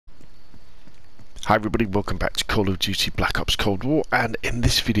Hi everybody, welcome back to Call of Duty Black Ops Cold War, and in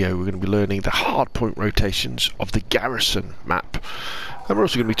this video we're going to be learning the hardpoint rotations of the Garrison map. And we're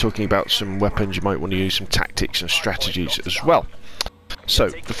also going to be talking about some weapons you might want to use, some tactics and strategies as well. So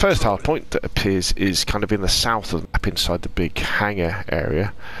the first hardpoint that appears is kind of in the south of the map, inside the big hangar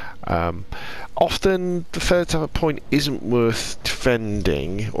area. Often the first hardpoint isn't worth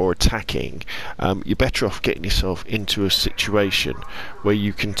defending or attacking. You're better off getting yourself into a situation where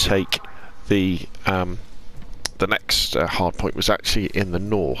you can take the next hardpoint was actually in the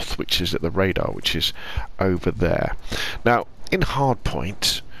north, which is at the radar, which is over there. Now in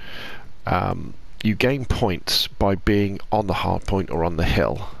hardpoint you gain points by being on the hardpoint or on the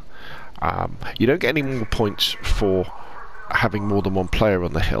hill. You don't get any more points for having more than one player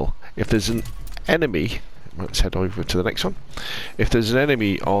on the hill. If there's an enemy, let's head over to the next one. If there's an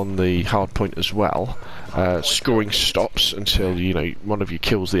enemy on the hardpoint as well, scoring stops until one of you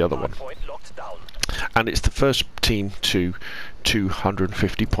kills the other one. And it's the first team to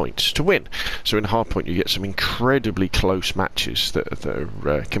 250 points to win. So in hardpoint you get some incredibly close matches that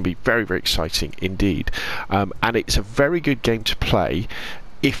can be very, very exciting indeed. And it's a very good game to play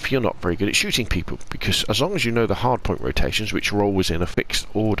if you're not very good at shooting people, because as long as you know the hardpoint rotations, which are always in a fixed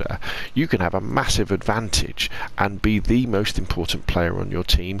order, you can have a massive advantage and be the most important player on your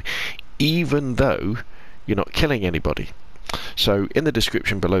team, even though you're not killing anybody. So in the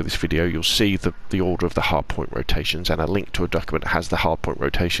description below this video you'll see the order of the hardpoint rotations, and a link to a document that has the hardpoint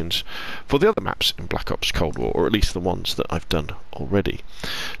rotations for the other maps in Black Ops Cold War, or at least the ones that I've done already.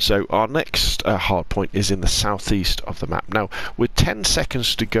 So our next hardpoint is in the southeast of the map. Now with 10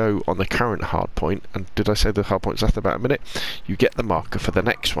 seconds to go on the current hardpoint, and did I say the hardpoint's left about a minute, you get the marker for the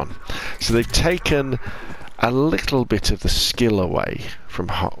next one. So they've taken a little bit of the skill away from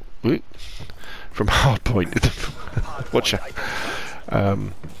hardpoint. Watch out.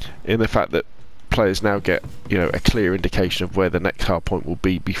 In the fact that players now get a clear indication of where the next hardpoint will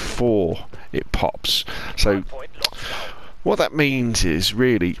be before it pops. So what that means is,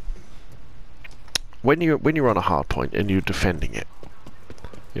 really, when you're on a hardpoint and you're defending it,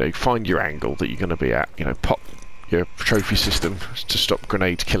 you find your angle that you're going to be at, pop your trophy system to stop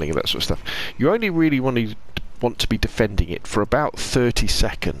grenades killing and that sort of stuff. You only really want to be defending it for about 30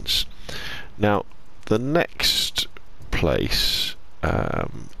 seconds. Now the next place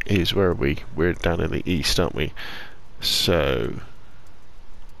is, where are we? We're down in the east, aren't we? So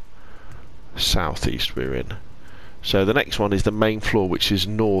southeast we're in. So the next one is the main floor, which is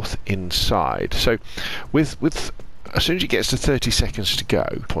north inside. So with as soon as it gets to 30 seconds to go,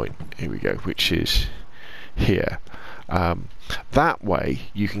 here we go, which is here. That way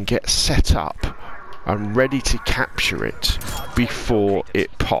you can get set up and ready to capture it before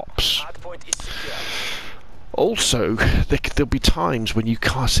it pops. Also, there'll be times when you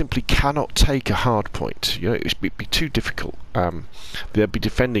simply cannot take a hard point. It'd be too difficult. They'll be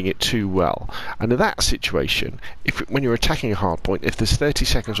defending it too well. And in that situation, when you're attacking a hard point, if there's 30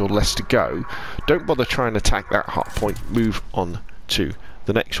 seconds or less to go, don't bother trying to attack that hard point. Move on to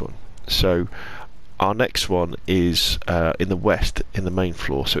the next one. So our next one is in the west, in the main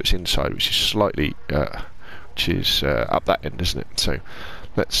floor. So it's inside, which is slightly, up that end, isn't it? So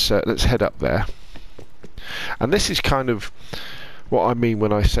let's head up there. And this is kind of what I mean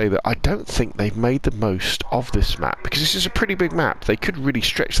when I say that I don't think they've made the most of this map, because this is a pretty big map. They could really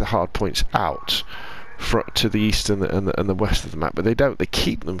stretch the hard points out to the east and the west of the map, but they don't. They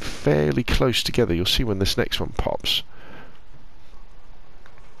keep them fairly close together. You'll see when this next one pops.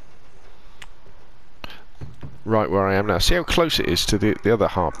 Right where I am now. See how close it is to the other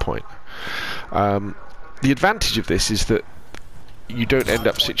hard point. The advantage of this is that you don't end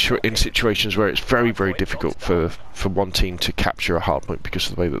up in situations where it's very, very difficult for one team to capture a hardpoint because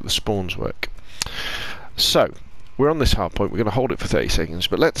of the way that the spawns work. So we're on this hardpoint. We're going to hold it for 30 seconds,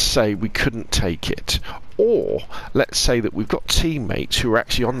 but let's say we couldn't take it, or let's say that we've got teammates who are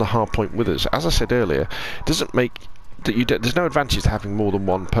actually on the hardpoint with us. As I said earlier, it doesn't make that there's no advantage to having more than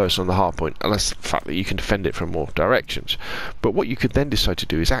one person on the hardpoint, unless the fact that you can defend it from more directions. But what you could then decide to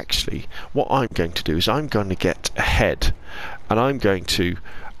do is, actually, what I'm going to do is I'm going to get ahead, and I'm going to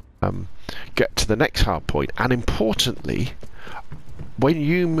get to the next hardpoint. And importantly, when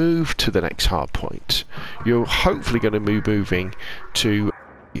you move to the next hardpoint, you're hopefully going to be moving to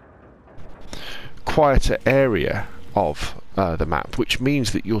a quieter area of the map, which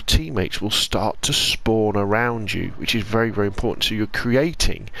means that your teammates will start to spawn around you, which is very, very important. So you're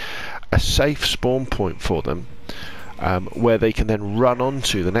creating a safe spawn point for them, where they can then run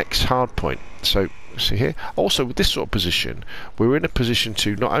onto the next hard point. So see here, also with this sort of position, we're in a position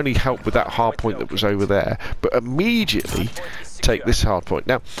to not only help with that hard point that was over there, but immediately take this hard point.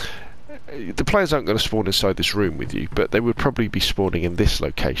 Now the players aren't going to spawn inside this room with you, but they would probably be spawning in this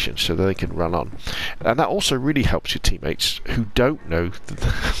location so that they can run on. And that also really helps your teammates who don't know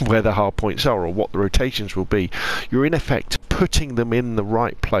where the hard points are or what the rotations will be. You're in effect putting them in the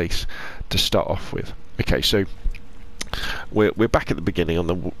right place to start off with. Okay, so we're back at the beginning on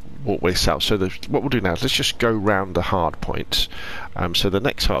the Walkway South. So what we'll do now is let's just go round the hard points. So the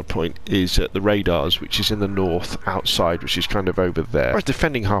next hard point is at the radars, which is in the north outside, which is kind of over there. As far as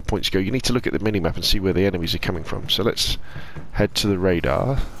defending hard points go, you need to look at the minimap and see where the enemies are coming from. So let's head to the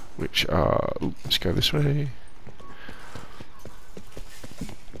radar, which are... Ooh, let's go this way.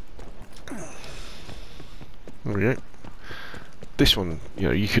 There we go. This one, you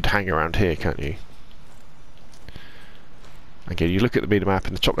know, you could hang around here, can't you? Again, you look at the minimap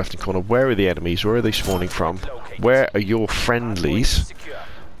in the top left-hand corner. Where are the enemies? Where are they spawning from? Where are your friendlies?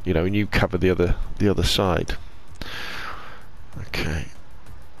 You know, and you cover the other side. Okay.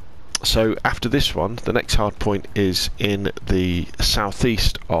 So after this one, the next hard point is in the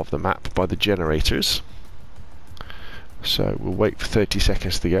southeast of the map by the generators. So we'll wait for 30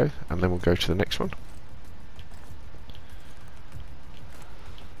 seconds to go, and then we'll go to the next one.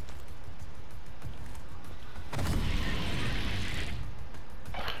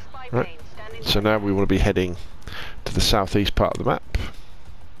 Right, so now we want to be heading to the southeast part of the map,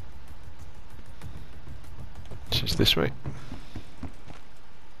 which is this way.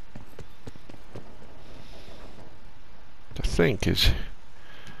 I think is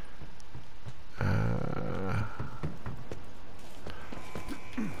yeah,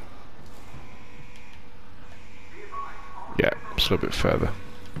 it's a little bit further.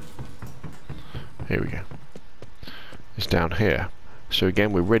 Here we go. It's down here. So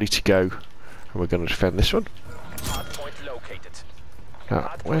again, we're ready to go, and we're going to defend this one. Hardpoint located.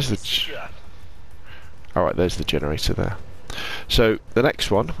 Now, where's the... Alright, there's the generator there. So the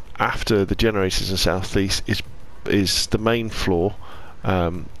next one, after the generators in southeast, is the main floor.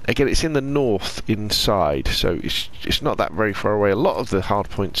 Again, it's in the north inside, so it's not that very far away. A lot of the hard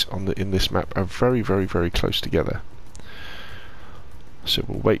points in this map are very, very, very close together. So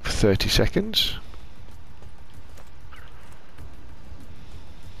we'll wait for 30 seconds.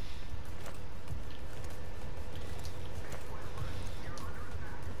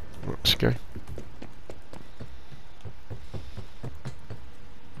 Let's go.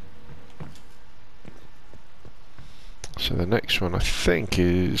 So the next one I think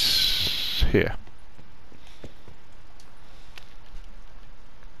is here.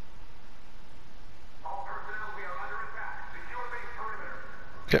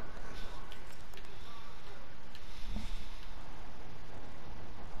 Yep.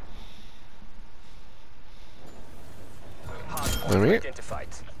 There we go.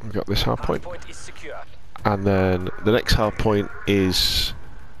 We've got this hard point, and then the next hard point is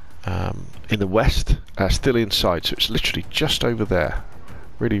in the west, still inside, so it's literally just over there,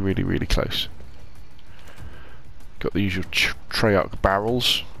 really, really, really close. Got the usual Treyarch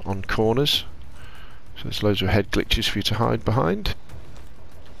barrels on corners, so there's loads of head glitches for you to hide behind.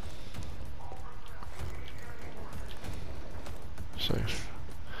 So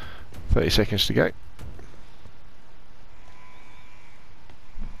 30 seconds to go.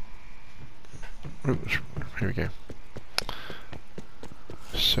 Oops, here we go.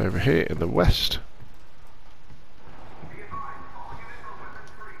 So over here in the west.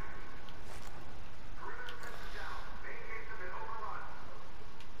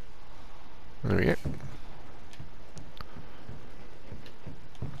 There we go.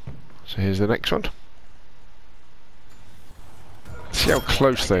 So here's the next one. See how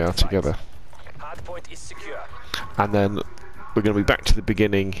close they are together. Hardpoint is secure. And then we're going to be back to the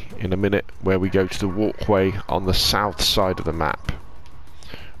beginning in a minute, where we go to the walkway on the south side of the map,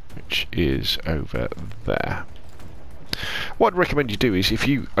 which is over there. What I'd recommend you do is, if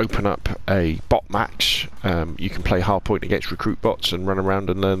you open up a bot match, you can play Hardpoint against recruit bots and run around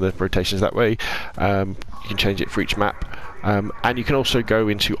and learn the rotations that way. You can change it for each map. And you can also go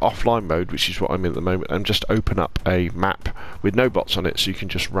into offline mode, which is what I'm in at the moment, and just open up a map with no bots on it, so you can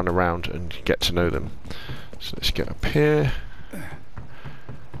just run around and get to know them. So let's get up here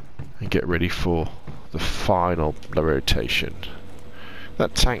and get ready for the final rotation.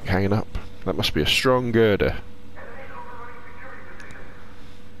 That tank hanging up, that must be a strong girder.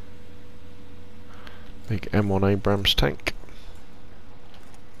 Big M1 Abrams tank.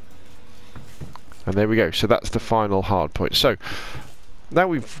 And there we go, so that's the final hard point. So now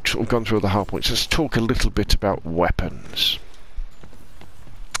we've sort of gone through all the hard points, let's talk a little bit about weapons.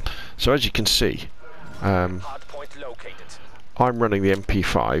 So as you can see, I'm running the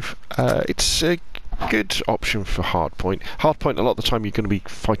MP5. It's good option for hardpoint. Hardpoint, a lot of the time you're going to be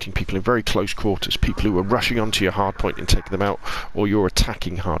fighting people in very close quarters, people who are rushing onto your hardpoint and taking them out, or you're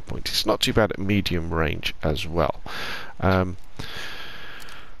attacking hardpoint. It's not too bad at medium range as well.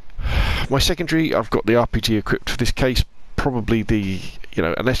 My secondary, I've got the RPG equipped for this case. Probably the,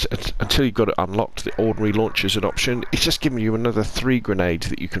 until you've got it unlocked, the ordinary launcher is an option. It's just giving you another 3 grenades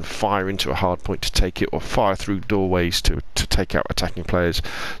that you can fire into a hard point to take it, or fire through doorways to take out attacking players.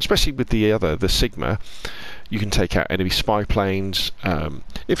 Especially with the Sigma, you can take out enemy spy planes.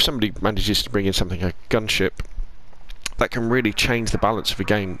 If somebody manages to bring in something like a gunship, that can really change the balance of a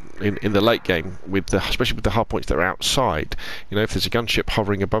game in the late game, especially with the hard points that are outside. If there's a gunship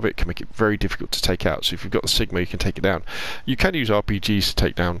hovering above it, it can make it very difficult to take out. So if you've got the Sigma, you can take it down. You can use RPGs to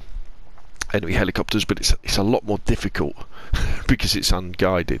take down enemy helicopters, but it's a lot more difficult because it's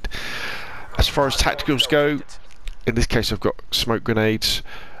unguided. As far as tacticals go, in this case I've got smoke grenades.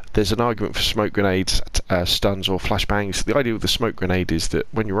 There's an argument for smoke grenades, stuns or flashbangs. The idea with the smoke grenade is that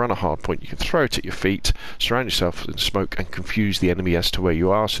when you're on a hard point, you can throw it at your feet, surround yourself in smoke and confuse the enemy as to where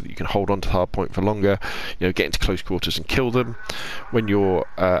you are, so that you can hold on to the hard point for longer, get into close quarters and kill them. When you're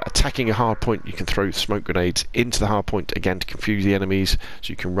attacking a hard point, you can throw smoke grenades into the hard point, again to confuse the enemies, so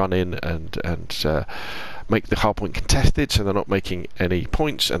you can run in and make the hardpoint contested, so they're not making any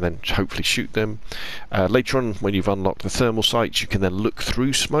points, and then hopefully shoot them. Later on, when you've unlocked the thermal sights, you can then look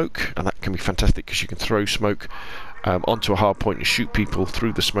through smoke, and that can be fantastic because you can throw smoke onto a hardpoint and shoot people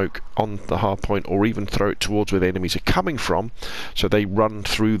through the smoke on the hardpoint, or even throw it towards where the enemies are coming from, so they run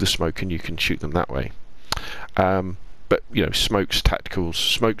through the smoke and you can shoot them that way. But smokes, tacticals,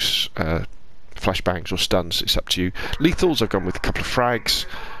 smokes, flashbangs or stuns, it's up to you. Lethals, I've gone with a couple of frags.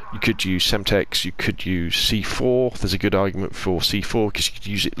 You could use Semtex, you could use C4. There's a good argument for C4 because you could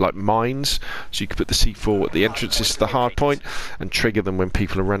use it like mines. So you could put the C4 at the entrances to the hardpoint and trigger them when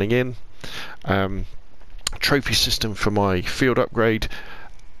people are running in. Trophy system for my field upgrade.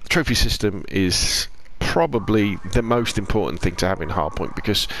 The trophy system is probably the most important thing to have in hardpoint,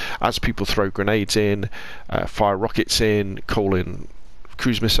 because as people throw grenades in, fire rockets in, call in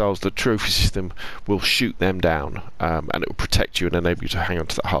cruise missiles, the trophy system will shoot them down, and it will protect you and enable you to hang on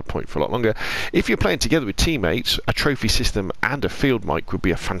to that hard point for a lot longer. If you're playing together with teammates, a trophy system and a field mic would be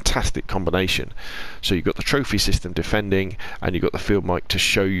a fantastic combination. So you've got the trophy system defending, and you've got the field mic to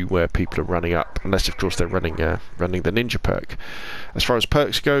show you where people are running up, unless of course they're running the ninja perk. As far as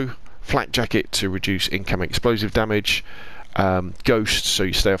perks go, flak jacket to reduce incoming explosive damage. Ghost, so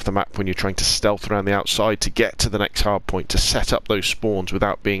you stay off the map when you're trying to stealth around the outside to get to the next hard point, to set up those spawns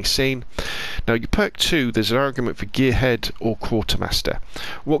without being seen. Now your perk 2, there's an argument for Gearhead or Quartermaster.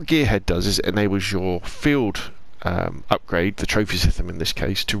 What Gearhead does is it enables your field upgrade, the trophy system in this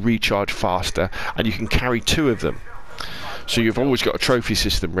case, to recharge faster, and you can carry 2 of them. So you've always got a trophy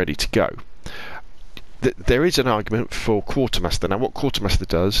system ready to go. There is an argument for Quartermaster. Now what Quartermaster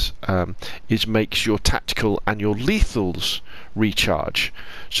does is makes your tactical and your lethals recharge.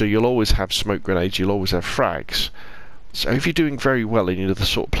 So you'll always have smoke grenades, you'll always have frags. So if you're doing very well and you're the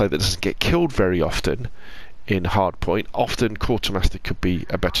sort of player that doesn't get killed very often in hardpoint, often Quartermaster could be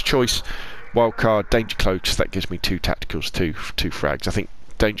a better choice. Wildcard, Danger Cloaks, that gives me 2 tacticals, 2 frags. I think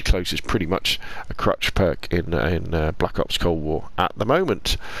Danger Cloaks is pretty much a crutch perk in Black Ops Cold War at the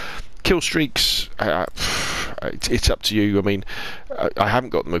moment. Kill streaks, it's up to you. I mean, I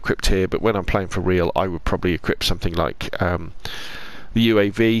haven't got them equipped here, but when I'm playing for real, I would probably equip something like the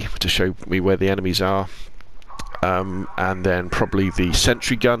UAV to show me where the enemies are. And then probably the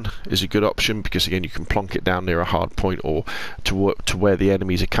sentry gun is a good option, because again you can plonk it down near a hard point or to where the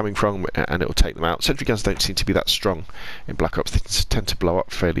enemies are coming from, and it will take them out. Sentry guns don't seem to be that strong in Black Ops, they tend to blow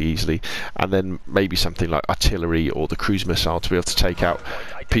up fairly easily. And then maybe something like artillery or the cruise missile to be able to take out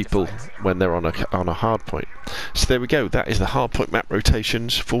people when they're on a hard point. So there we go, that is the hard point map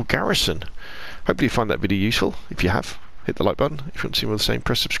rotations for Garrison. Hopefully you find that video useful. If you have, hit the like button. If you want to see more of the same,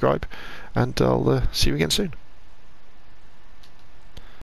 press subscribe, and I'll see you again soon.